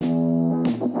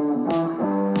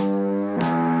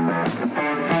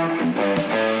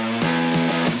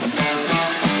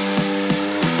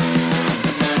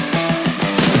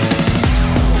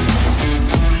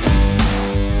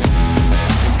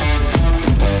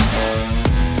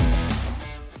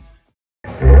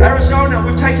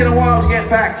taken a while to get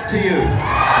back to you.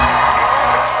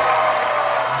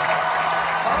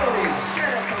 Holy shit,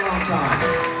 that's a long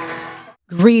time.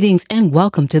 Greetings and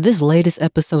welcome to this latest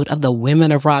episode of the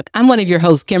Women of Rock. I'm one of your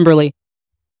hosts, Kimberly.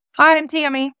 Hi, I'm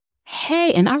Tammy.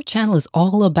 Hey, and our channel is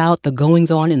all about the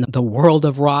goings on in the world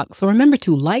of rock. So remember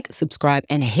to like, subscribe,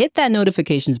 and hit that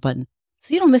notifications button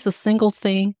so you don't miss a single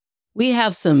thing. We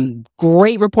have some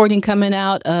great reporting coming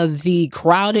out of the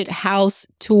Crowded House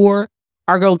tour.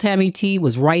 Our girl Tammy T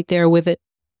was right there with it.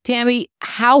 Tammy,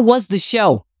 how was the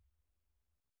show?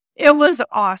 It was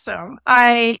awesome.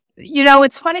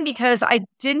 It's funny because I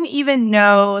didn't even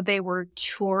know they were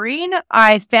touring.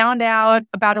 I found out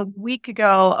about a week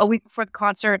before the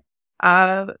concert,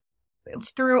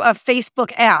 through a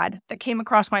Facebook ad that came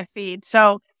across my feed.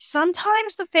 So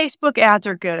sometimes the Facebook ads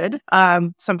are good,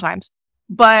 sometimes.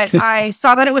 But I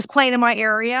saw that it was playing in my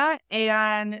area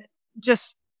and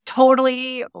just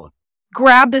totally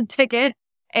grabbed a ticket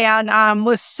and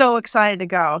was so excited to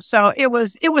go. So it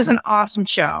was an awesome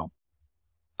show.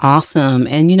 Awesome.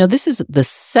 And this is the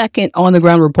second on the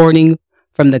ground reporting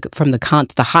from the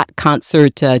hot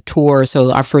concert tour.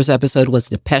 So our first episode was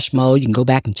Depeche Mode. You can go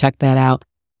back and check that out.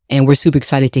 And we're super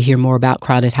excited to hear more about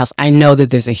Crowded House. I know that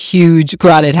there's a huge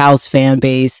Crowded House fan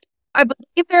base. I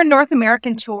believe their North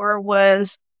American tour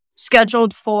was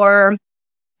scheduled for,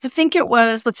 I think it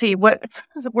was,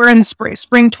 we're in the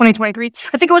spring 2023.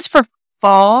 I think it was for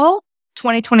fall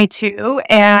 2022,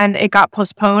 and it got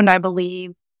postponed, I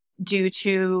believe, due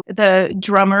to the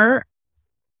drummer,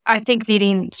 I think,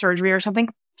 needing surgery or something.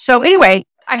 So anyway,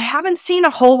 I haven't seen a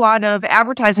whole lot of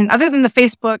advertising other than the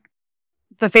Facebook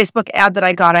ad that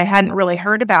I got. I hadn't really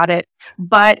heard about it,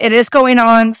 but it is going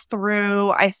on through,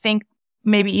 I think,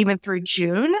 maybe even through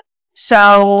June.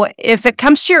 So if it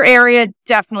comes to your area,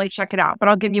 definitely check it out. But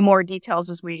I'll give you more details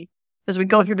as we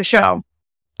go through the show.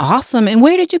 Awesome. And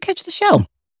where did you catch the show?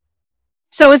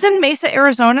 So it's in Mesa,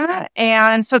 Arizona,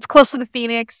 and so it's close to the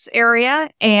Phoenix area,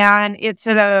 and it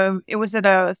was at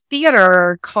a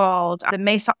theater called the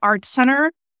Mesa Arts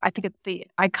Center. I think it's the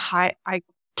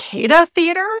Ikeda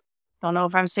Theater. Don't know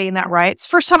if I'm saying that right. It's the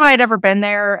first time I'd ever been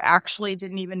there. Actually,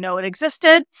 didn't even know it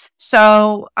existed.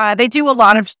 So they do a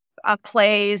lot of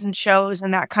plays and shows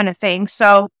and that kind of thing.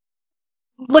 So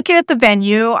looking at the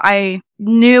venue, I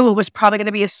knew it was probably going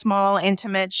to be a small,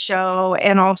 intimate show,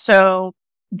 and also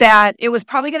that it was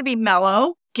probably going to be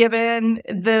mellow, given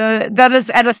that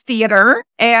is at a theater,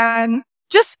 and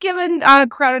just given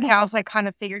Crowded House, I kind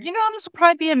of figured, this will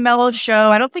probably be a mellow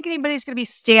show. I don't think anybody's going to be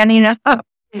standing up,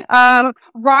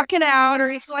 rocking out or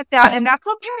anything like that, and that's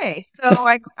okay. So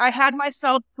I had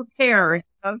myself prepared.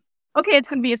 Okay,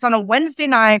 it's on a Wednesday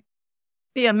night,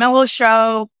 be a mellow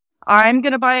show. I'm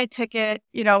going to buy a ticket,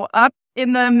 up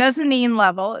in the mezzanine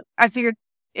level. I figured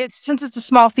since it's a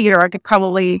small theater, I could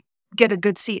probably get a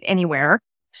good seat anywhere.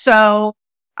 So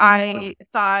I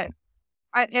thought,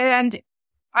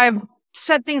 I've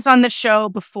said things on the show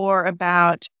before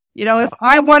about, if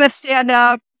I want to stand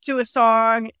up to a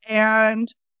song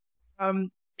and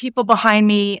people behind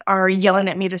me are yelling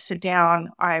at me to sit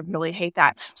down, I really hate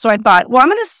that. So I thought, well, I'm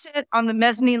going to sit on the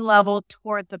mezzanine level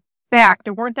toward the back.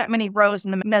 There weren't that many rows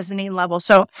in the mezzanine level.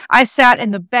 So I sat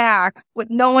in the back with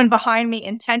no one behind me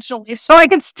intentionally so I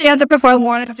could stand up if I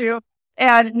wanted to.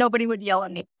 And nobody would yell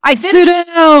at me. Sit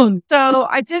down. So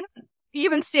I didn't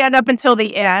even stand up until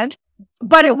the end,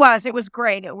 but it was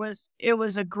great. It was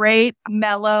a great,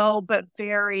 mellow, but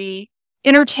very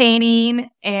entertaining.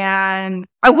 And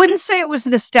I wouldn't say it was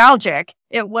nostalgic.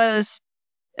 It was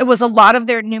a lot of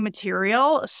their new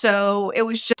material. So it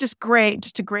was just great,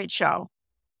 just a great show.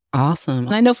 Awesome.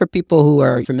 I know for people who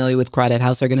are familiar with Crowded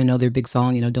House are going to know their big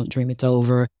song, Don't Dream It's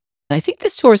Over. I think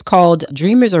this tour is called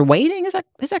Dreamers Are Waiting. Is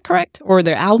that correct? Or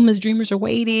their album is Dreamers Are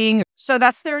Waiting? So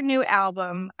that's their new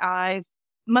album. I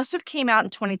must have came out in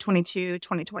 2022,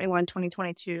 2021,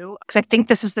 2022. Because I think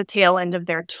this is the tail end of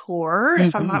their tour,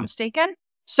 if I'm not mistaken.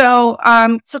 So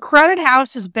Crowded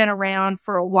House has been around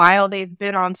for a while. They've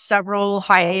been on several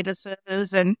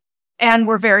hiatuses and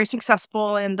were very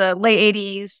successful in the late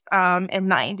 80s and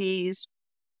 90s.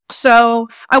 So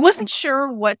I wasn't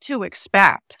sure what to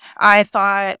expect. I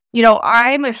thought,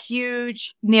 I'm a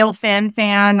huge Neil Finn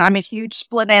fan. I'm a huge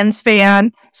Split Enz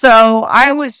fan. So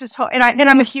I was just, and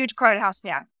I'm a huge Crowded House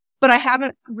fan, but I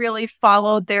haven't really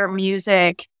followed their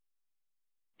music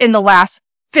in the last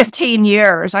 15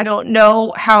 years. I don't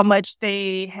know how much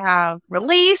they have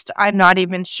released. I'm not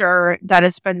even sure that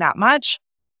it's been that much.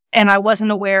 And I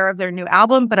wasn't aware of their new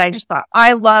album, but I just thought,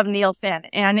 I love Neil Finn.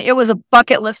 And it was a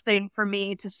bucket list thing for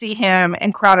me to see him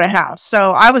in Crowded House.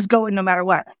 So I was going no matter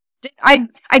what. I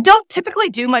don't typically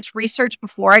do much research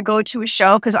before I go to a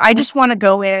show because I just want to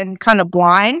go in kind of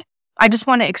blind. I just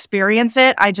want to experience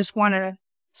it. I just want to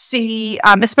see,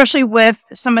 especially with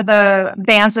some of the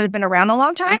bands that have been around a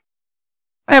long time.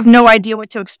 I have no idea what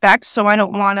to expect, so I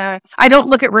don't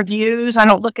look at reviews. I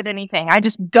don't look at anything. I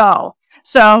just go.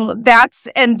 So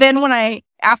and then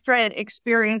after I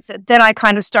experience it, then I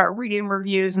kind of start reading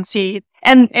reviews and see,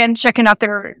 and checking out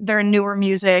their newer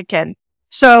music. And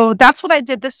so that's what I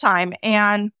did this time.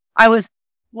 And I was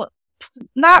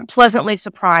not pleasantly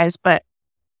surprised, but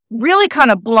really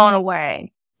kind of blown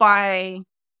away by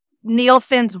Neil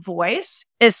Finn's voice.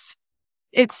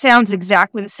 It sounds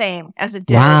exactly the same as it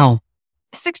did. Wow.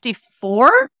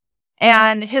 64,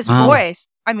 and his voice,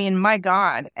 I mean, my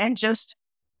God, and just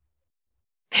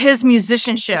his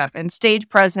musicianship and stage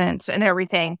presence and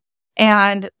everything.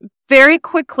 And very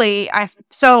quickly,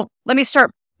 so let me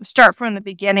start from the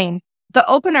beginning. The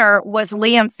opener was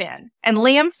Liam Finn, and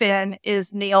Liam Finn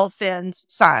is Neil Finn's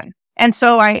son. And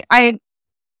so I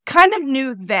kind of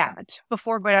knew that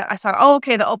before, but I thought, oh,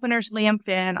 okay, the opener's Liam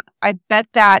Finn. I bet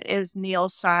that is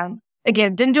Neil's son.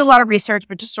 Again, didn't do a lot of research,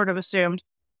 but just sort of assumed.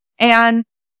 And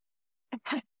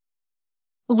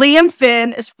Liam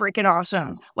Finn is freaking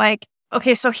awesome. Like,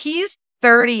 okay, so he's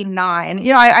 39.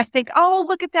 You know, I think, oh,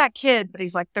 look at that kid, but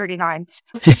he's like 39.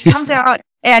 He comes out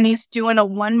and he's doing a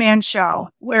one-man show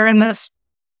wearing this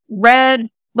red,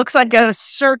 looks like a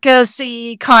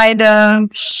circus-y kind of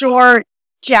short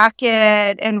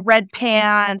jacket and red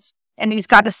pants. And he's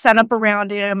got a setup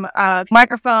around him,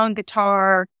 microphone,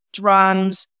 guitar,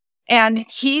 drums. And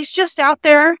he's just out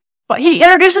there, but he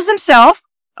introduces himself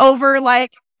over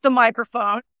like the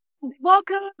microphone.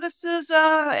 Welcome, this is,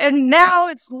 and now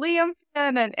it's Liam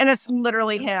Finn, and it's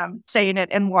literally him saying it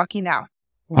and walking out.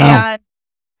 Wow. And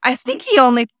I think he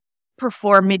only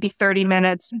performed maybe 30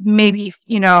 minutes, maybe,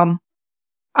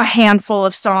 a handful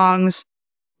of songs,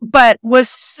 but was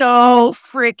so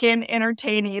freaking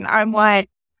entertaining. I'm like,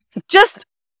 just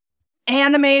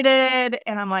animated,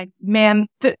 and I'm like, man,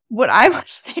 what I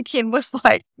was thinking was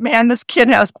like, man, this kid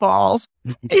has balls.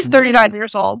 He's 39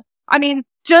 years old. I mean,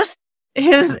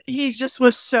 he just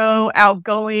was so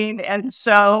outgoing and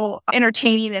so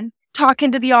entertaining and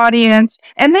talking to the audience,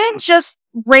 and then just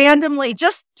randomly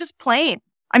just playing.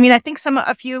 I mean, I think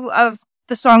a few of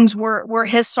the songs were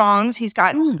his songs. He's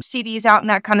got CDs out and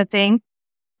that kind of thing,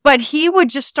 but he would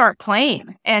just start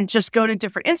playing and just go to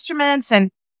different instruments,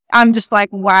 and I'm just like,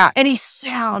 wow. And he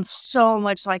sounds so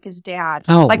much like his dad.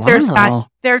 Oh, like wow.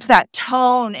 there's that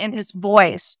tone in his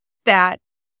voice that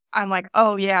I'm like,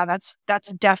 oh yeah, that's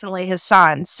definitely his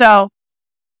son. So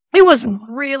it was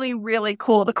really, really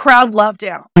cool. The crowd loved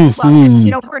him. And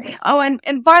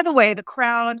by the way, the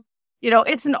crowd,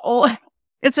 it's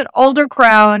an older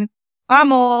crowd.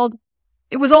 I'm old.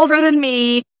 It was older than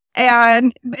me.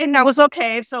 And that was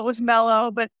okay. So it was mellow,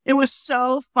 but it was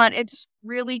so fun. It's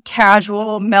really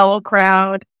casual, mellow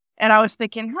crowd. And I was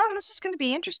thinking, this is going to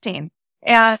be interesting.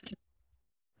 And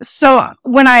so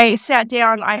when I sat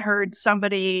down, I heard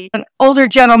an older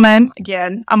gentleman,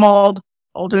 again, I'm older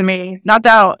than me, not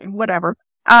that, whatever.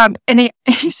 And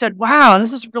he said, wow,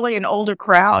 this is really an older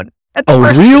crowd.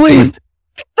 Really?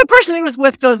 The person he was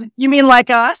with goes, you mean like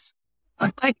us?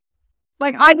 Like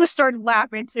I just started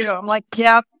laughing too. I'm like,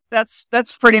 yeah. That's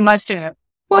pretty much it.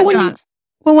 Well,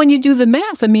 when you do the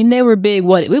math, I mean, they were big.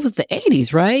 It was the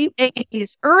 80s, right?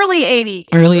 80s, early 80s.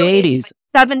 Early 80s.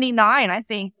 79, I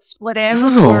think, split in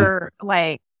for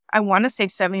I want to say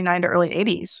 79 to early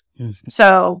 80s. Mm-hmm.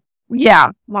 So,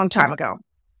 yeah, long time ago.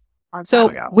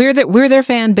 We're their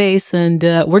fan base, and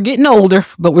we're getting older,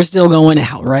 but we're still going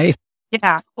out, right?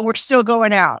 Yeah, but we're still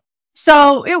going out.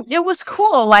 So it was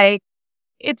cool. Like,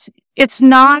 it's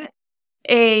not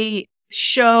a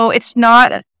show. It's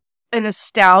not a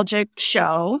nostalgic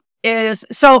show. It is.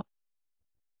 So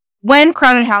when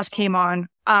Crowded House came on,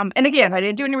 and again, I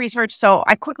didn't do any research, so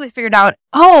I quickly figured out,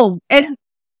 and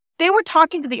they were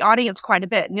talking to the audience quite a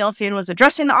bit. Neil Finn was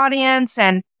addressing the audience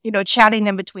and, chatting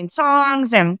in between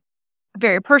songs, and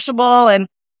very personable. And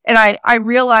I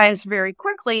realized very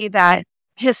quickly that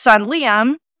his son,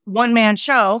 Liam, one-man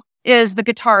show, is the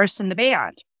guitarist in the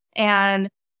band. And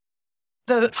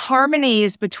the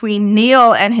harmonies between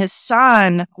Neil and his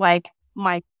son, like,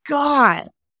 my God,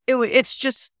 it's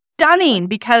just stunning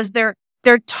because their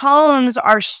tones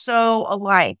are so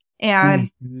alike.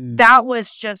 And that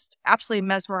was just absolutely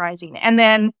mesmerizing. And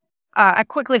then I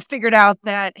quickly figured out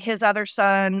that his other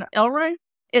son, Elroy,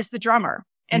 is the drummer.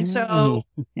 And so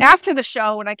after the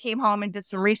show, when I came home and did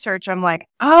some research, I'm like,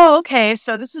 oh, okay,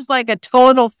 so this is like a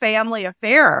total family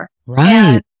affair.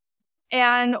 Right.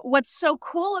 And what's so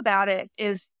cool about it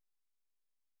is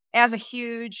as a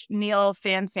huge Neil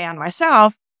fan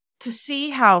myself, to see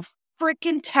how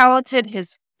freaking talented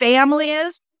his family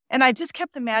is. And I just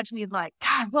kept imagining, like,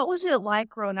 God, what was it like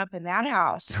growing up in that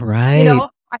house? Right.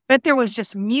 I bet there was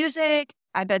just music.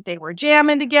 I bet they were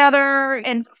jamming together,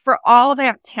 and for all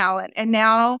that talent. And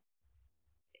now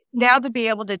to be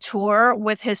able to tour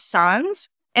with his sons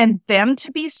and them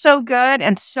to be so good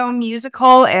and so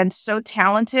musical and so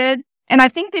talented. And I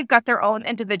think they've got their own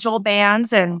individual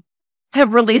bands and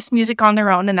have released music on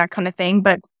their own and that kind of thing.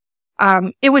 But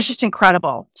it was just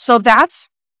incredible. So that's,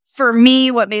 for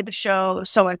me, what made the show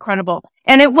so incredible.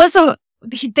 And it was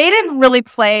they didn't really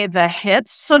play the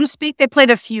hits, so to speak. They played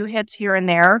a few hits here and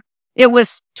there. It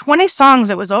was 20 songs.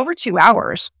 It was over 2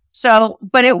 hours. So,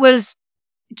 but it was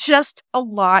just a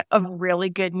lot of really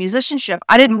good musicianship.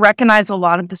 I didn't recognize a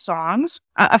lot of the songs,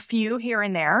 a few here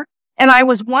and there. And I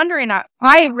was wondering,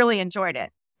 I really enjoyed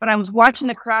it, but I was watching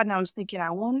the crowd and I was thinking,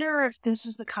 I wonder if this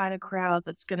is the kind of crowd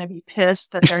that's going to be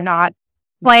pissed that they're not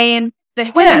playing the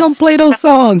hits. When are you going to play those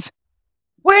songs?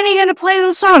 When are you going to play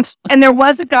those songs? And there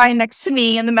was a guy next to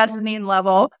me in the mezzanine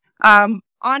level,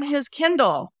 on his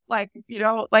Kindle, like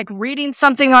reading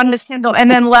something on his Kindle,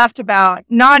 and then left about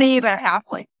not even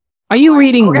halfway. Are you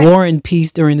reading War and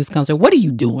Peace during this concert? What are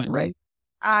you doing, right?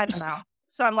 I don't know.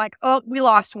 So I'm like, oh, we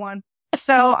lost one.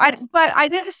 So I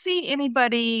didn't see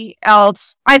anybody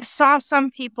else. I saw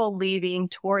some people leaving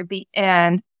toward the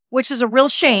end, which is a real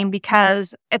shame,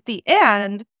 because at the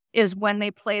end is when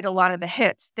they played a lot of the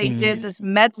hits. They did this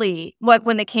medley,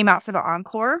 when they came out for the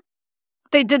encore,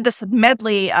 they did this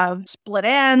medley of Split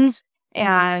Ends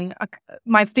and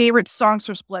my favorite songs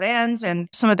were Split Ends and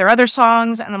some of their other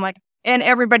songs. And I'm like, and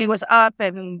everybody was up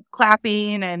and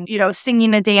clapping and,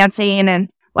 singing and dancing. And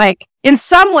like, in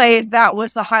some ways, that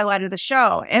was the highlight of the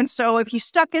show. And so if you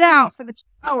stuck it out for the 2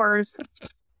 hours,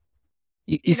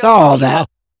 you saw all that.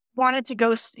 Wanted to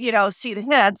go, see the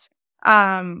hits,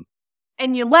 and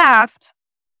you left,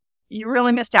 you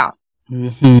really missed out.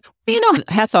 Mm-hmm.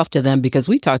 Hats off to them, because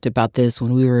we talked about this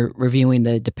when we were reviewing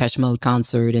the Depeche Mode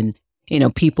concert, and,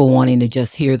 people wanting to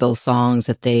just hear those songs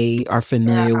that they are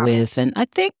familiar with. And I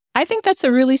think that's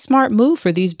a really smart move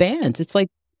for these bands. It's like,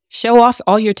 show off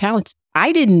all your talents.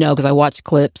 I didn't know, because I watched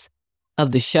clips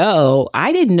of the show,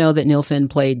 I didn't know that Neil Finn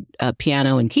played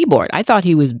piano and keyboard. I thought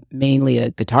he was mainly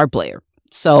a guitar player.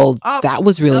 So that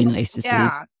was really nice to see.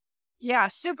 Yeah,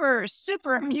 super,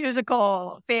 super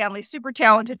musical family, super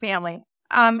talented family.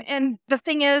 And the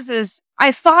thing is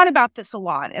I thought about this a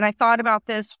lot, and I thought about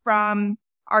this from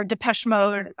our Depeche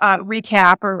Mode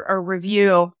recap or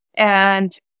review.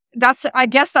 And I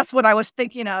guess that's what I was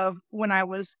thinking of when I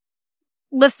was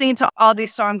listening to all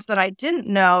these songs that I didn't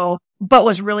know, but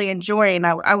was really enjoying.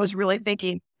 I was really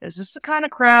thinking, is this the kind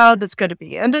of crowd that's going to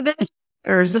be into this?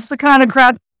 Or is this the kind of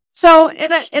crowd? So,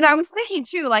 and I was thinking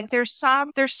too, like there's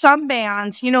some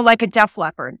bands, like a Def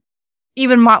Leppard,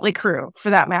 even Motley Crue for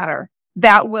that matter,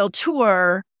 that will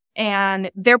tour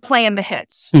and they're playing the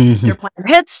hits. Mm-hmm.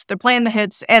 They're playing the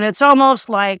hits, and it's almost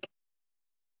like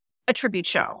a tribute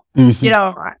show.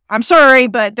 Mm-hmm. I'm sorry,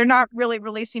 but they're not really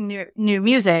releasing new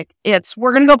music. It's,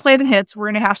 we're going to go play the hits. We're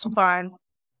going to have some fun.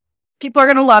 People are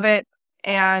going to love it.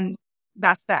 And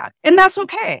that's that. And that's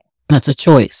okay. That's a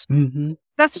choice. Mm-hmm.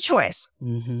 That's a choice.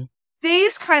 Mm-hmm.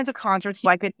 These kinds of concerts,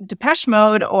 like a Depeche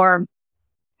Mode or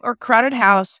Crowded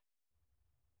House,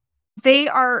 they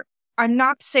are, I'm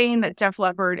not saying that Def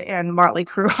Leppard and Motley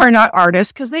Crue are not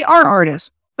artists, because they are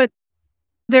artists, but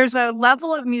there's a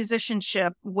level of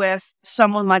musicianship with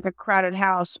someone like a Crowded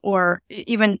House or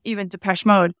even Depeche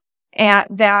Mode, and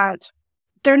that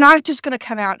they're not just going to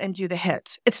come out and do the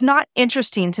hits. It's not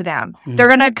interesting to them. Mm-hmm. They're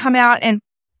going to come out and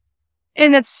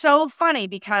it's so funny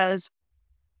because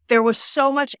there was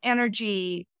so much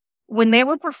energy when they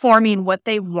were performing what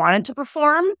they wanted to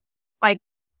perform. Like,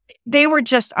 they were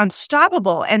just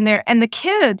unstoppable, and the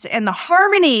kids and the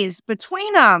harmonies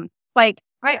between them, like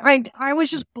I was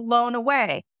just blown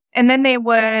away. And then they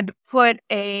would put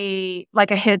a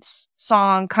hits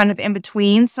song kind of in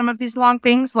between some of these long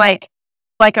things, like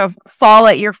a Fall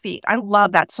at Your Feet. I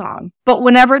love that song. But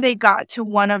whenever they got to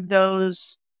one of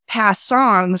those past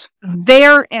songs,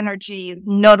 their energy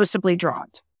noticeably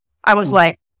dropped. I was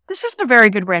like, this isn't a very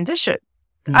good rendition.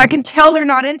 Mm-hmm. I can tell they're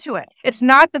not into it. It's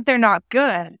not that they're not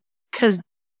good, because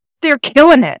they're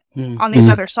killing it on these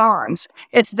other songs.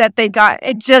 It's that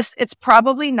it's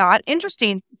probably not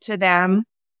interesting to them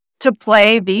to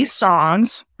play these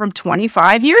songs from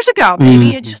 25 years ago.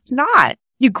 Maybe it's just not.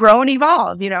 You grow and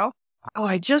evolve, Oh,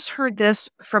 I just heard this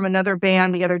from another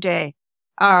band the other day.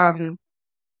 I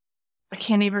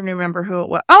can't even remember who it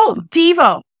was. Oh,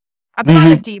 Devo. I'm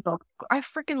not a Devo. I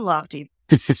freaking love Devo.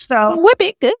 So Whip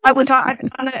it. Good. I was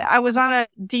on a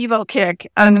Devo kick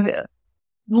on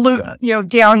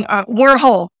down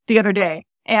Wormhole the other day,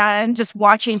 and just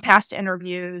watching past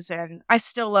interviews, and I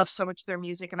still love so much of their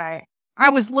music. And I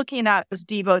was looking at was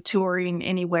Devo touring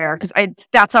anywhere, because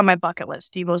that's on my bucket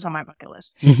list. Devo's on my bucket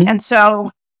list. Mhm. And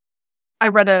so I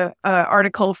read a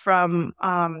article from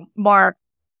Mark,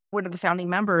 one of the founding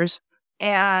members,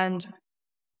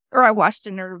 or I watched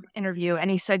an interview,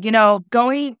 and he said,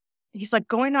 going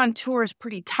on tour is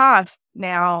pretty tough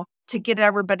now to get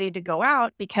everybody to go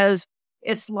out, because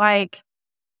it's like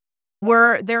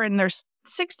they're in their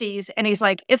 60s, and he's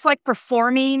like, it's like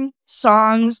performing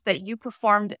songs that you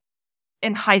performed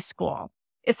in high school.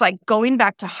 It's like going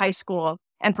back to high school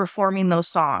and performing those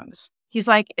songs. He's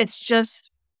like,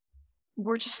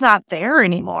 we're just not there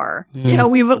anymore.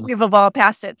 We've evolved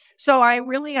past it. So I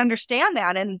really understand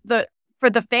that. And for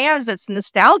the fans, it's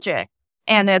nostalgic,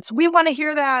 and we want to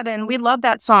hear that, and we love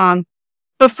that song.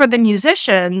 But for the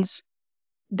musicians,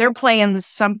 they're playing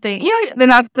something,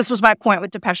 this was my point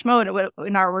with Depeche Mode,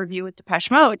 in our review with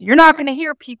Depeche Mode. You're not going to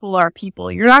hear People Are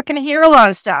People. You're not going to hear a lot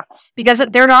of stuff, because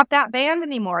they're not that band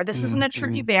anymore. This isn't a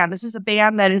tribute band. This is a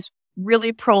band that is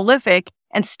really prolific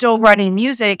and still writing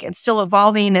music and still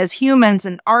evolving as humans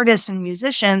and artists and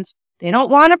musicians. They don't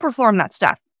want to perform that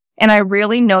stuff. And I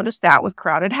really noticed that with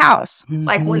Crowded House.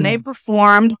 Like when they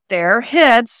performed their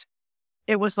hits,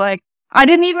 it was like, I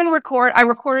didn't even record. I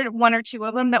recorded one or two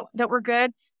of them that were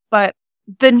good, but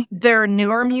their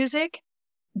newer music,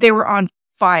 they were on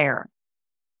fire.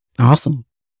 Awesome.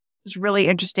 It was really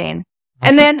interesting.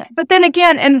 Awesome. But then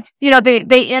again, and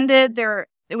they ended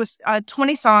it was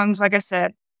 20 songs, like I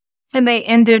said, and they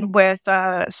ended with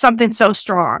Something So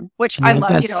Strong, which I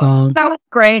love. That song. That was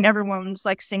great. Everyone was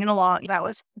like singing along. That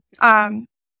was Something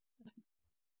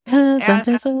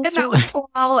so and that strong. was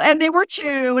cool. And they were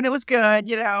two, and it was good,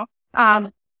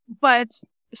 But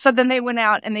so then they went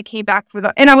out and they came back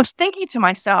and I was thinking to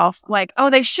myself, like, oh,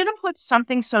 they should have put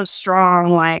Something So Strong,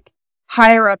 like,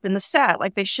 higher up in the set.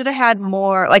 Like, they should have had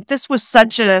more. Like, this was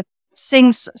such a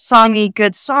sing-songy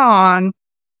good song.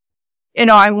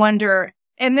 I wonder.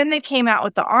 And then they came out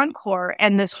with the encore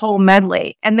and this whole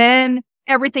medley. And then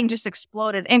everything just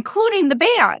exploded, including the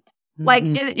band. Like,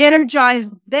 it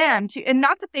energized them too. And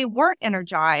not that they weren't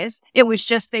energized. It was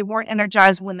just they weren't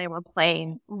energized when they were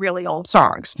playing really old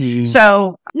songs.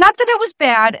 So, not that it was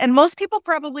bad. And most people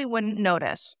probably wouldn't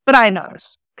notice. But I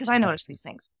noticed, because I notice these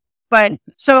things. But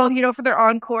so, for their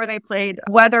encore, they played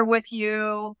Weather With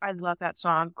You. I love that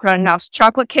song. Crowded House,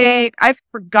 Chocolate Cake. I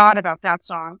forgot about that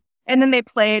song. And then they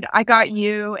played I Got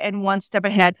You and One Step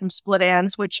Ahead from Split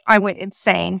Ends, which I went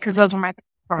insane, because those were my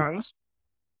songs.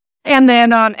 And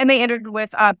then, and they ended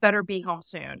with Better Be Home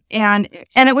Soon. And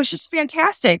it was just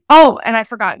fantastic. Oh, and I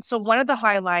forgot. So couple of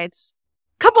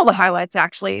the highlights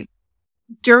actually,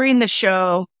 during the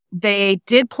show, they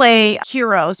did play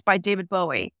Heroes by David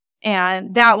Bowie.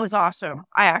 And that was awesome.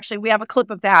 We have a clip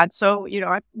of that. So,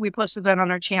 we posted that on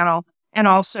our channel. And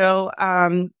also,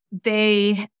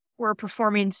 they were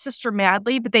performing Sister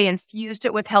Madly, but they infused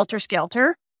it with Helter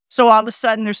Skelter. So all of a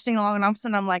sudden they're singing along, and all of a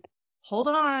sudden I'm like, hold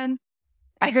on.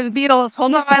 I hear the Beatles.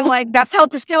 Hold on. Like, that's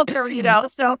Helter Skelter,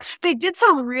 So they did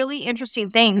some really interesting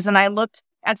things. And I looked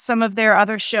at some of their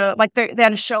other shows, like they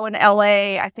had a show in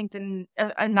LA, I think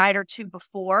a night or two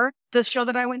before the show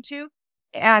that I went to.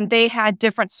 And they had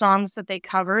different songs that they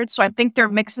covered. So I think they're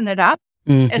mixing it up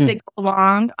as they go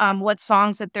along, what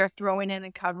songs that they're throwing in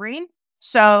and covering.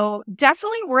 So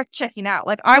definitely worth checking out.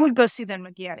 Like, I would go see them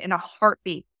again in a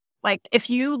heartbeat. Like,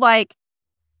 if you like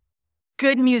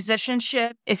good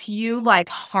musicianship, if you like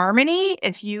harmony,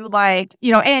 if you like,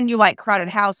 and you like Crowded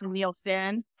House and Neil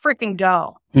Finn, freaking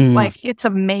go. Like, it's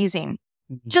amazing.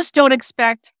 Just don't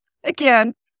expect,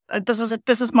 again, this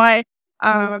is my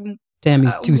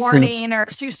Tammy's 2 warning cents. or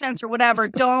 2 cents or whatever.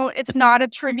 It's not a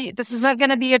tribute. This isn't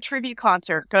going to be a tribute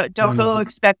concert. Don't go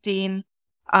expecting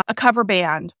a cover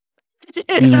band.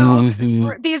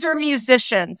 These are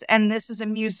musicians, and this is a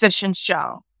musician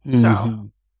show. So,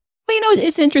 Well,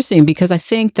 it's interesting, because I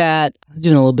think that I was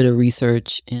doing a little bit of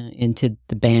research into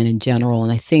the band in general,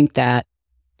 and I think that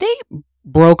they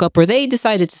broke up, or they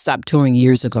decided to stop touring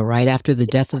years ago, right after the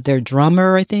death of their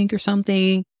drummer, I think, or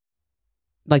something.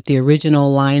 Like, the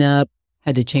original lineup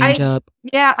had to change up.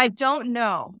 Yeah, I don't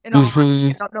know. In all honesty,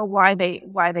 I don't know why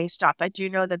they stopped. I do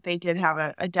know that they did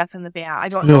have a death in the band. I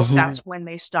don't know if that's when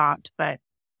they stopped,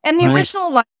 and the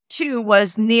original lineup too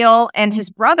was Neil and his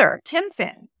brother Tim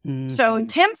Finn. So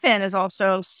Tim Finn is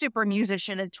also super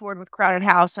musician and toured with Crowded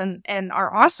House and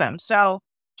are awesome. So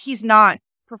he's not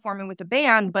performing with the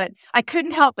band, but I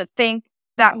couldn't help but think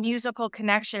that musical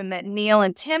connection that Neil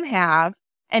and Tim have,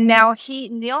 And now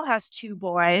Neil has 2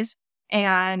 boys,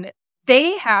 and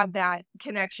they have that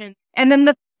connection. And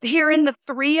then hearing the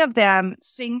 3 of them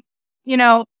sing,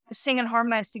 sing and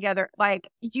harmonize together, like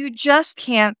you just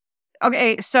can't.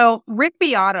 Okay, so Rick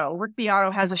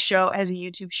Beato has a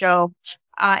YouTube show,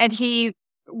 and he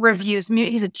reviews.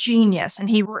 He's a genius, and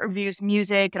he reviews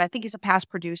music, and I think he's a past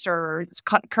producer or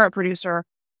current producer.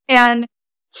 And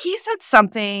he said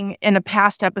something in a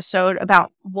past episode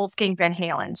about Wolfgang Van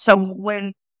Halen. So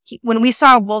when we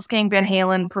saw Wolfgang Van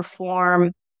Halen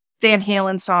perform Van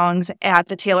Halen songs at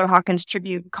the Taylor Hawkins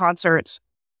tribute concerts,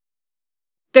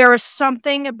 there was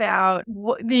something about,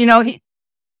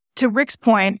 to Rick's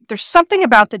point, there's something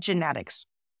about the genetics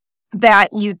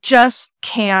that you just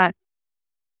can't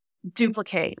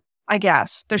duplicate, I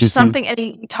guess. There's something, and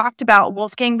he talked about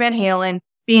Wolfgang Van Halen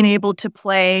being able to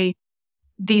play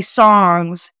these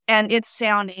songs, and it's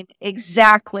sounding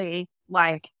exactly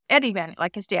like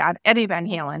his dad, Eddie Van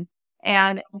Halen.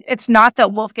 And it's not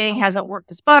that Wolfgang hasn't worked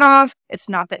his butt off. It's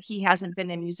not that he hasn't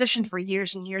been a musician for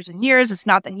years and years and years. It's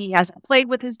not that he hasn't played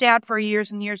with his dad for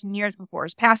years and years and years before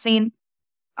his passing.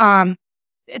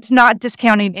 It's not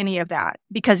discounting any of that,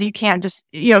 because you can't just,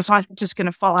 it's not just going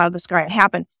to fall out of the sky and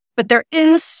happen. But there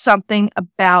is something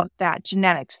about that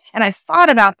genetics. And I thought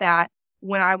about that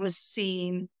when I was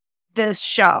seeing this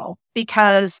show,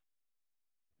 because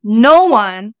no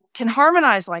one can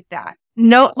harmonize like that.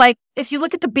 No, like if you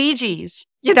look at the Bee Gees,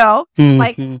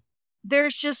 like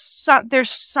there's just there's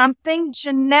something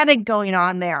genetic going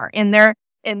on there in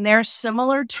their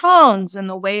similar tones and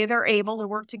the way they're able to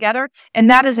work together. And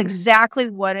that is exactly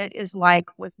what it is like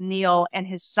with Neil and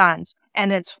his sons.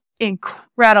 And it's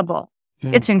incredible.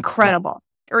 It's incredible.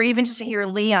 Or even just to hear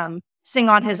Liam sing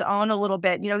on his own a little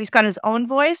bit. He's got his own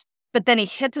voice, but then he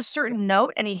hits a certain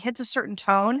note and he hits a certain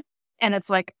tone. And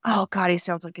it's like, oh God, he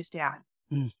sounds like his dad.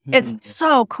 It's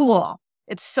so cool.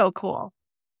 It's so cool.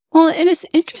 Well, and it's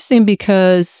interesting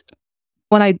because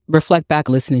when I reflect back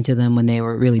listening to them when they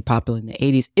were really popular in the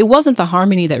 80s, it wasn't the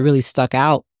harmony that really stuck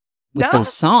out with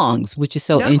those songs, which is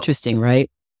so interesting,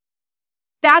 right?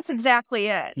 That's exactly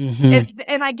it.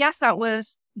 And I guess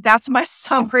that's my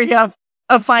summary of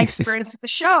my experience at the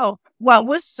show. What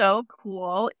was so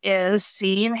cool is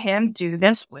seeing him do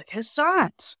this with his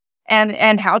sons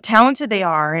and how talented they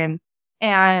are.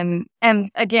 And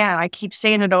again, I keep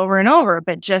saying it over and over,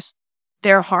 but just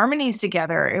their harmonies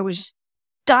together, it was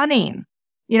stunning.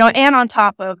 And on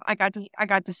top of, I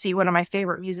got to see one of my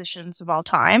favorite musicians of all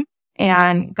time,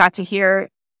 and got to hear,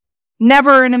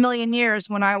 never in a million years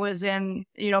when I was in,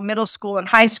 middle school and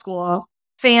high school,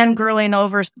 fangirling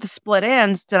over the Split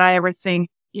Ends, did I ever think,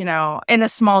 in a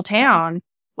small town,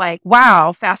 like,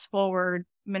 wow, fast forward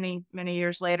many, many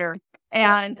years later.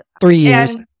 And 3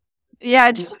 years.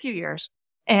 Yeah, just a few years.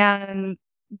 And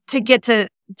to get to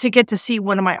see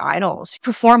one of my idols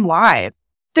perform live.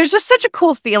 There's just such a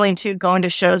cool feeling to going to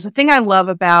shows. The thing I love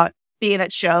about being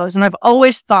at shows, and I've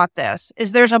always thought this,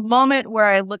 is there's a moment where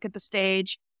I look at the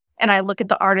stage and I look at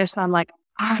the artist and I'm like,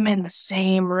 I'm in the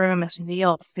same room as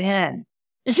Neil Finn.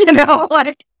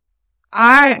 Like,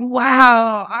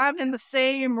 I'm in the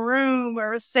same room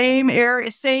or same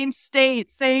area, same state,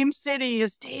 same city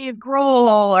as Dave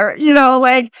Grohl, or,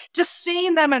 like just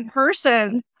seeing them in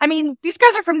person. I mean, these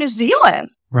guys are from New Zealand.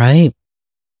 Right.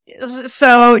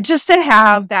 So just to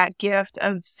have that gift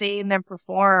of seeing them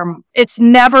perform, it's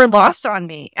never lost on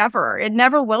me, ever. It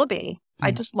never will be.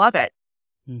 I just love it.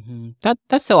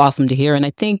 That's so awesome to hear. And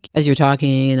I think as you're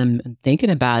talking and I'm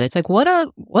thinking about it, it's like, what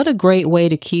a great way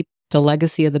to keep the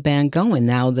legacy of the band going.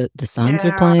 Now that the sons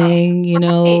are playing,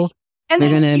 Right. And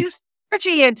they use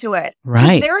energy into it.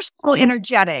 Right. They're so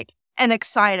energetic and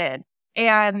excited.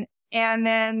 And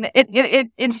then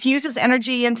it infuses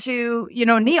energy into,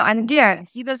 Neil. And again,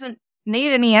 he doesn't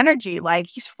need any energy. Like,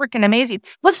 he's freaking amazing.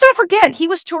 Let's not forget, he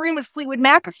was touring with Fleetwood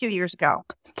Mac a few years ago.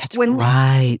 That's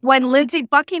right. When Lindsey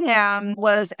Buckingham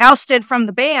was ousted from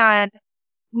the band,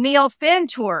 Neil Finn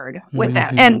toured with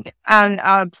them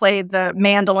and played the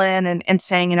mandolin and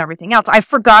sang and everything else. I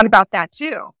forgot about that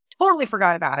too. Totally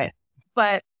forgot about it.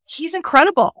 But he's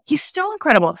incredible. He's still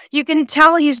incredible. You can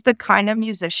tell he's the kind of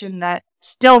musician that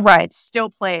still writes, still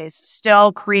plays,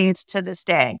 still creates to this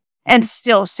day, and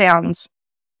still sounds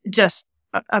just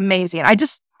amazing.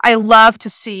 I love to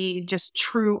see just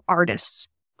true artists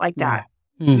like that.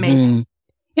 It's amazing.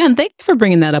 Yeah, and thank you for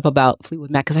bringing that up about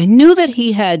Fleetwood Mac, because I knew that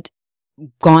he had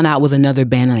gone out with another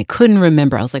band and I couldn't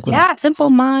remember. I was like, was it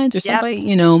Simple Minds or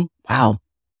somebody? Wow.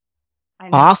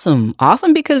 Awesome.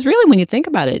 Because really, when you think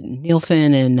about it, Neil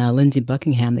Finn and Lindsey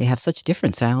Buckingham, they have such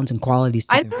different sounds and qualities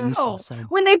to I their know. voices. So.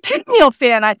 When they picked Neil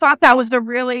Finn, I thought that was the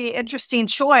really interesting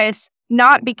choice.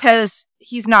 not because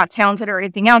he's not talented or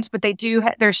anything else, but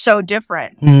they're so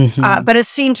different. But it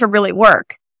seemed to really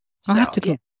work. I'll have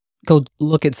to go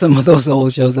look at some of those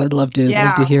old shows. I'd love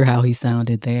to hear how he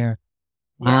sounded there.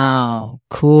 Wow,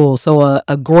 cool. So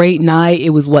a great night. It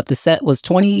was the set was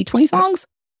 20 songs?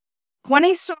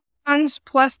 20 songs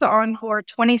plus the encore,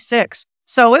 26.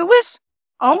 So it was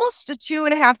almost a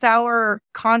 2.5 hour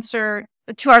concert,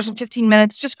 2 hours and 15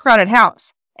 minutes, just crowded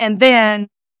house. And then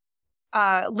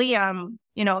Liam,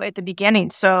 at the beginning.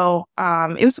 So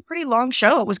it was a pretty long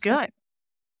show. It was good.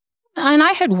 And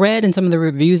I had read in some of the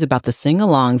reviews about the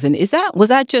sing-alongs. And was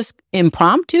that just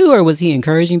impromptu, or was he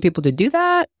encouraging people to do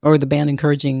that, or the band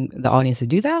encouraging the audience to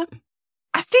do that?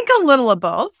 I think a little of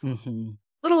both.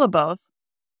 Little of both.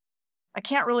 I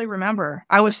can't really remember.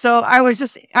 I was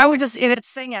just in it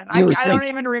singing. I don't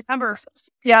even remember.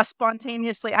 Yeah,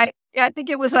 spontaneously. I think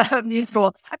it was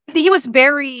mutual. He was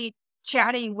very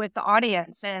chatty with the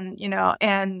audience, and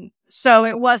so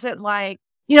it wasn't like,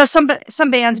 some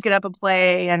bands get up and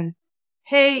play and,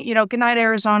 hey, good night,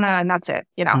 Arizona, and that's it.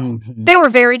 They were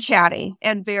very chatty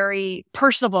and very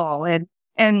personable,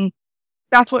 and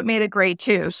that's what made it great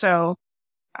too. So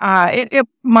it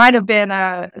might have been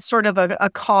a sort of a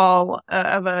call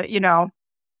of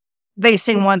they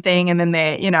sing one thing and then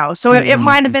they, so it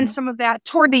might have been some of that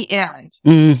toward the end.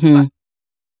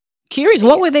 Curious,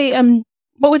 what were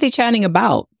they chatting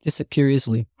about? Just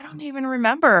curiously. I don't even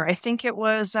remember. I think it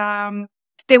was,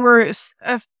 they were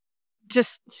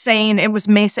just saying it was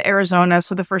Mesa, Arizona.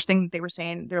 So the first thing they were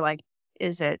saying, they're like,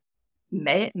 is it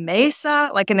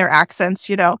Mesa? Like in their accents,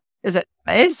 is it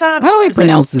Mesa? How do we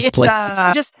pronounce this place?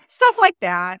 Just stuff like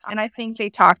that. And I think they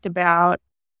talked about,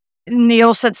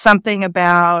 Neil said something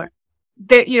about,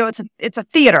 it's a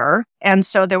theater. And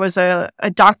so there was a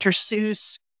Dr.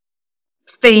 Seuss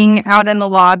thing out in the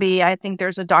lobby. I think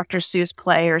there's a Dr. Seuss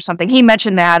play or something. He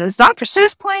mentioned that. Is Dr.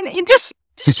 Seuss playing? Just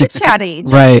chit-chatty.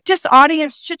 Right. Just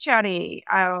audience chit-chatty.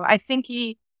 I think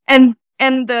and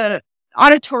the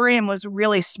auditorium was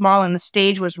really small and the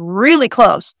stage was really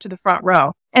close to the front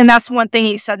row. And that's one thing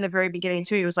he said in the very beginning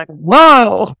too. He was like,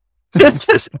 whoa,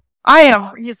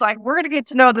 he's like, we're going to get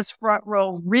to know this front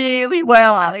row really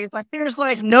well. He's like, there's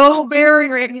like no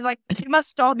barrier. And he's like, you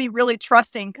must all be really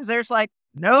trusting because there's like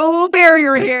no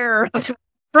barrier here.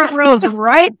 Front row's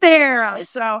right there.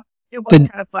 So it was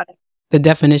kind of funny. The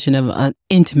definition of an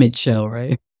intimate show,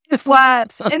 right? It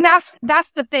was. And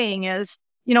that's the thing is,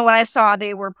 when I saw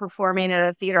they were performing at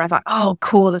a theater, I thought, oh,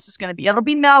 cool, it'll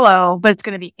be mellow, but it's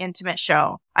going to be intimate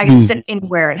show. I can sit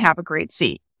anywhere and have a great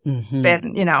seat. But,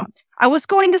 I was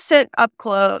going to sit up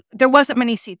close. There wasn't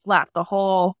many seats left. The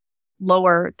whole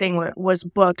lower thing was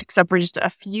booked except for just a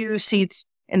few seats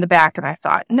in the back. And I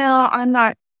thought, no, I'm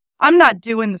not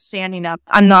doing the standing up.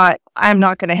 I'm not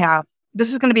going to have,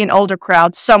 this is going to be an older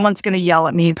crowd. Someone's going to yell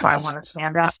at me if I want to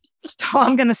stand up. So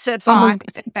I'm going to sit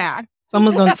back.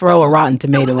 Someone's going to throw a rotten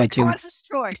tomato at you.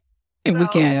 Destroyed. And we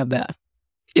can't have that.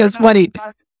 Yeah, it's funny.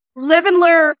 Live and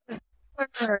learn.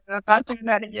 I'm not doing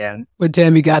that again. When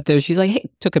Tammy got there, she's like, hey,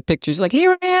 took a picture. She's like,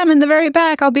 here I am in the very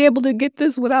back. I'll be able to get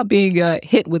this without being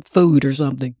hit with food or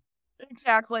something.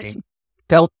 Exactly.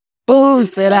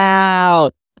 Boost it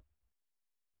out.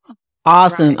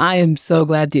 Awesome. Right. I am so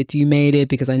glad that you made it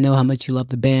because I know how much you love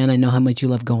the band. I know how much you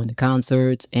love going to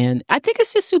concerts. And I think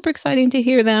it's just super exciting to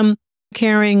hear them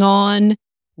carrying on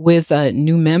with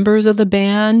new members of the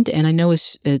band. And I know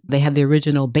they have the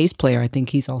original bass player. I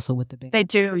think he's also with the band. They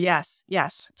do. Yes.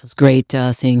 So it's great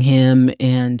seeing him.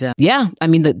 And I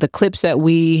mean, the clips that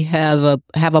we have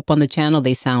up on the channel,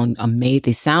 they sound amazing.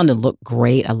 They sound and look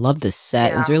great. I love the set.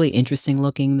 Yeah. It was really interesting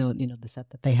looking, the set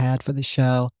that they had for the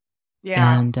show.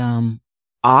 Yeah. And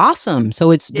awesome.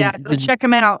 So it's go check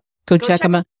them out. Go check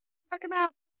them out. Check them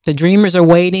out. The Dreamers are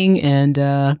waiting,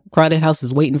 and Crowded House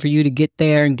is waiting for you to get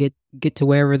there and get to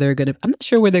wherever they're gonna. I'm not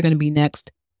sure where they're gonna be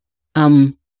next. I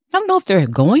don't know if they're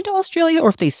going to Australia or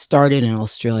if they started in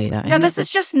Australia. Yeah, this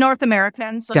is just North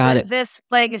American. So Got it. This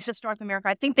leg is just North America.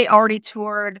 I think they already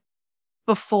toured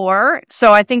before,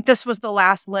 so I think this was the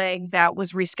last leg that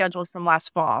was rescheduled from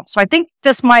last fall. So I think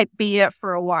this might be it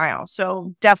for a while.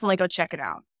 So definitely go check it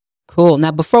out. Cool.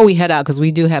 Now, before we head out, because I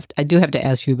do have to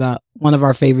ask you about one of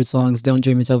our favorite songs, "Don't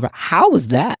Dream It's Over." How was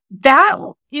that? That,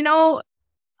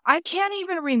 I can't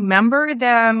even remember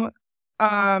them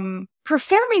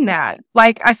performing that.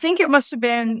 Like, I think it must have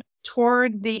been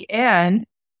toward the end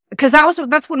because that's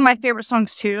one of my favorite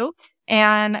songs too.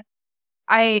 And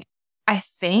I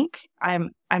think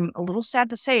I'm a little sad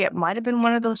to say it might have been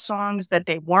one of those songs that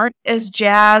they weren't as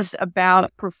jazzed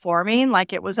about performing.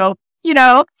 Like it was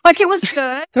like it was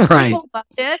good. Right. People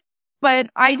loved it, but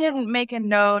I didn't make a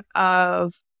note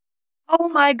of, oh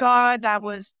my God, that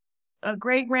was a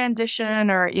great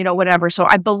rendition or, whatever. So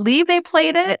I believe they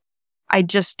played it. I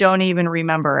just don't even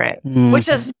remember it, which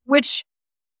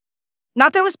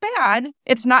not that it was bad.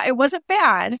 It wasn't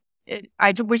bad.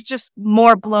 I was just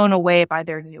more blown away by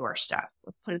their newer stuff.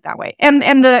 Let's put it that way. And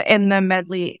the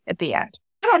medley at the end.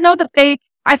 I don't know that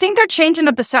I think they're changing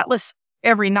up the set list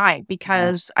every night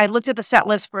because I looked at the set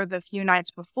list for the few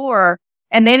nights before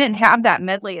and they didn't have that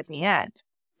medley at the end.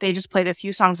 They just played a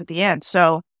few songs at the end.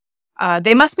 So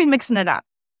they must be mixing it up.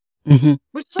 Mm-hmm.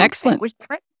 Which is excellent. Okay, which is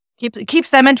great. Keeps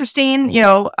them interesting,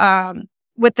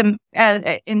 with them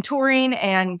in touring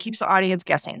and keeps the audience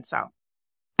guessing. So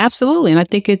absolutely. And I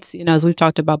think it's, as we've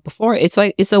talked about before, it's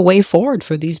like, it's a way forward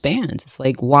for these bands. It's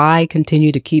like, why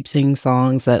continue to keep singing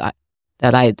songs that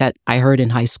I heard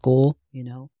in high school,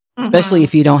 especially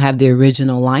if you don't have the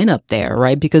original lineup there,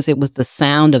 right? Because it was the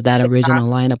sound of that original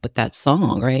lineup with that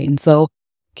song, right? And so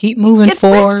keep moving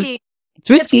forward. Risky. It's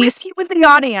risky. It's risky with the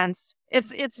audience.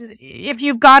 It's if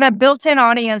you've got a built-in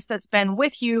audience that's been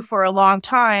with you for a long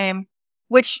time,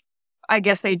 which I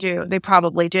guess they do, they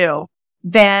probably do,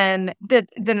 then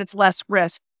it's less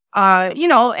risk.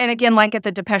 And again, like at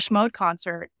the Depeche Mode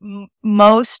concert,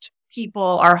 most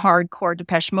people are hardcore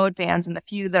Depeche Mode fans, and the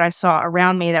few that I saw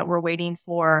around me that were waiting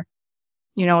for,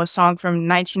 a song from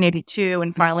 1982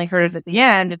 and finally heard it at the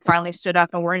end and finally stood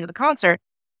up and were into the concert,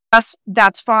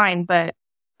 that's fine. But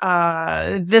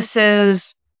this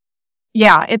is,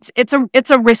 it's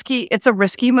a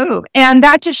risky move, and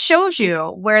that just shows you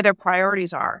where their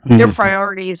priorities are. Their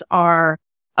priorities are,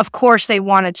 of course, they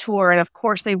want to tour, and of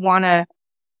course, they want to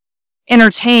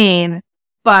entertain.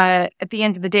 But at the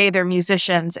end of the day, they're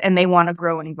musicians, and they want to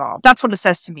grow and evolve. That's what it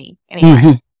says to me,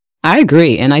 anyway. I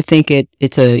agree, and I think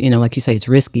it's a like you say, it's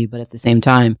risky, but at the same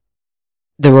time,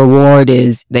 the reward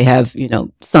is they have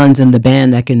sons in the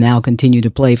band that can now continue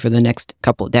to play for the next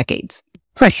couple of decades,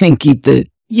 right? And keep the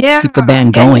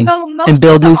band going and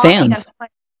build new fans.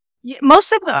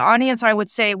 Most of the audience, I would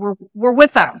say, were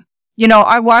with them.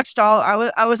 I watched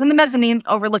I was in the mezzanine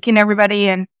overlooking everybody,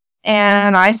 and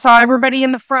I saw everybody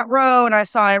in the front row, and I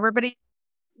saw everybody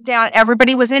down.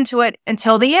 Everybody was into it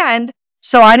until the end.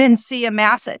 So I didn't see a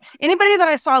mass. Anybody that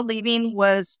I saw leaving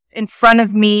was in front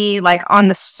of me, like on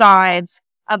the sides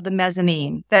of the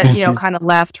mezzanine that, kind of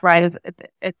left right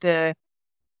at the,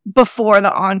 before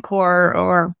the encore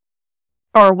or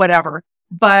whatever.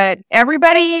 But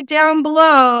everybody down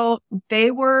below,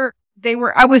 I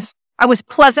was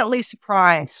pleasantly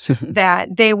surprised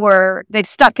that they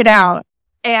stuck it out,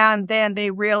 and then they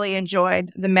really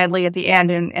enjoyed the medley at the end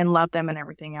and loved them and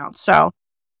everything else. So,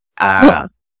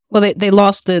 well, they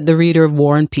lost the reader of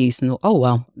War and Peace, and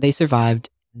they survived.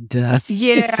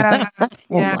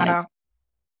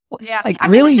 Yeah. Like,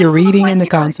 really, you're reading in the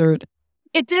concert?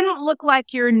 It didn't look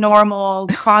like your normal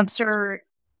concert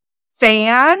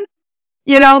fan.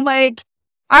 Like,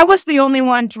 I was the only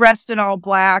one dressed in all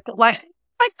black, like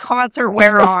my concert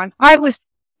wear on. I was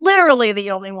literally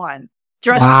the only one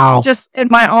dressed just in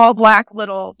my all black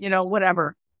little,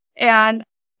 whatever. And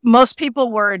most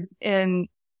people were in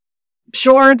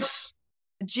shorts,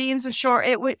 jeans and short.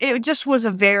 It just was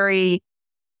a very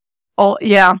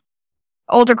older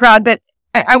crowd, but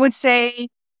I would say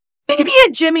maybe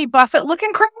a Jimmy Buffett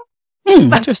looking crowd.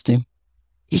 Interesting.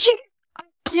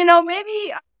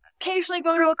 Maybe occasionally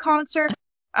go to a concert,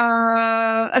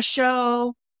 a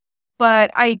show,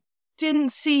 but I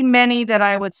didn't see many that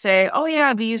I would say, oh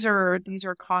yeah, these are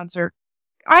concert.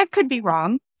 I could be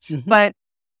wrong, but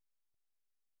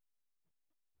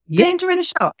they enjoyed the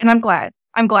show, and I'm glad.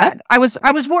 I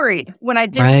was worried when I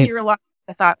didn't hear a lot.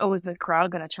 I thought, oh, is the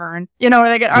crowd going to turn? Are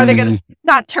they going to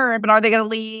not turn, but are they going to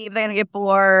leave? Are they going to get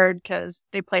bored because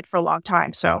they played for a long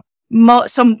time? So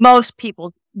most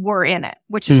people were in it,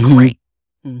 which is great.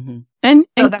 And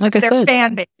like I said,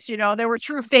 fan base, there were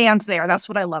true fans there. That's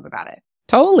what I love about it.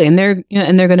 Totally. And they're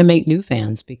going to make new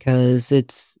fans because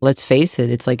let's face it,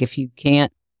 it's like if you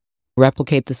can't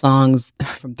replicate the songs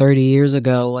from 30 years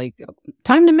ago, like,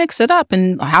 time to mix it up.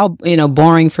 And how,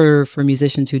 boring for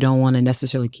musicians who don't want to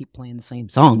necessarily keep playing the same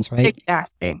songs, right?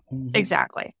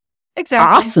 Exactly.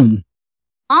 Awesome.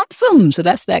 So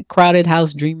that's that Crowded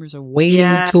House Dreamers Are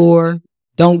Waiting tour.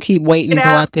 Don't keep waiting. Go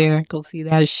out there, go see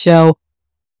that show.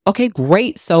 Okay,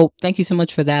 great. So thank you so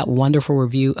much for that wonderful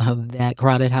review of that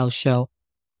Crowded House show.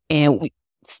 And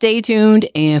stay tuned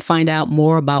and find out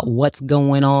more about what's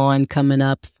going on coming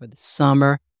up for the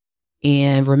summer.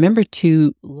 And remember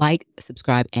to like,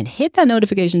 subscribe, and hit that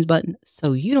notifications button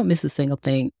so you don't miss a single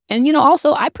thing. And,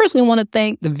 also, I personally want to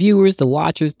thank the viewers, the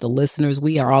watchers, the listeners.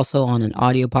 We are also on an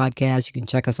audio podcast. You can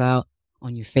check us out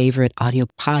on your favorite audio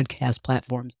podcast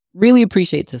platforms. Really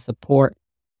appreciate the support.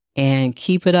 and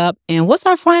keep it up. And what's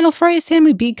our final phrase,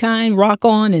 Tammy? Be kind, rock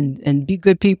on, and be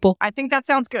good people. I think that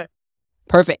sounds good.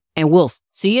 Perfect. And we'll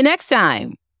see you next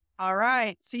time. All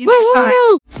right. See you next time.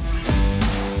 Woo-hoo!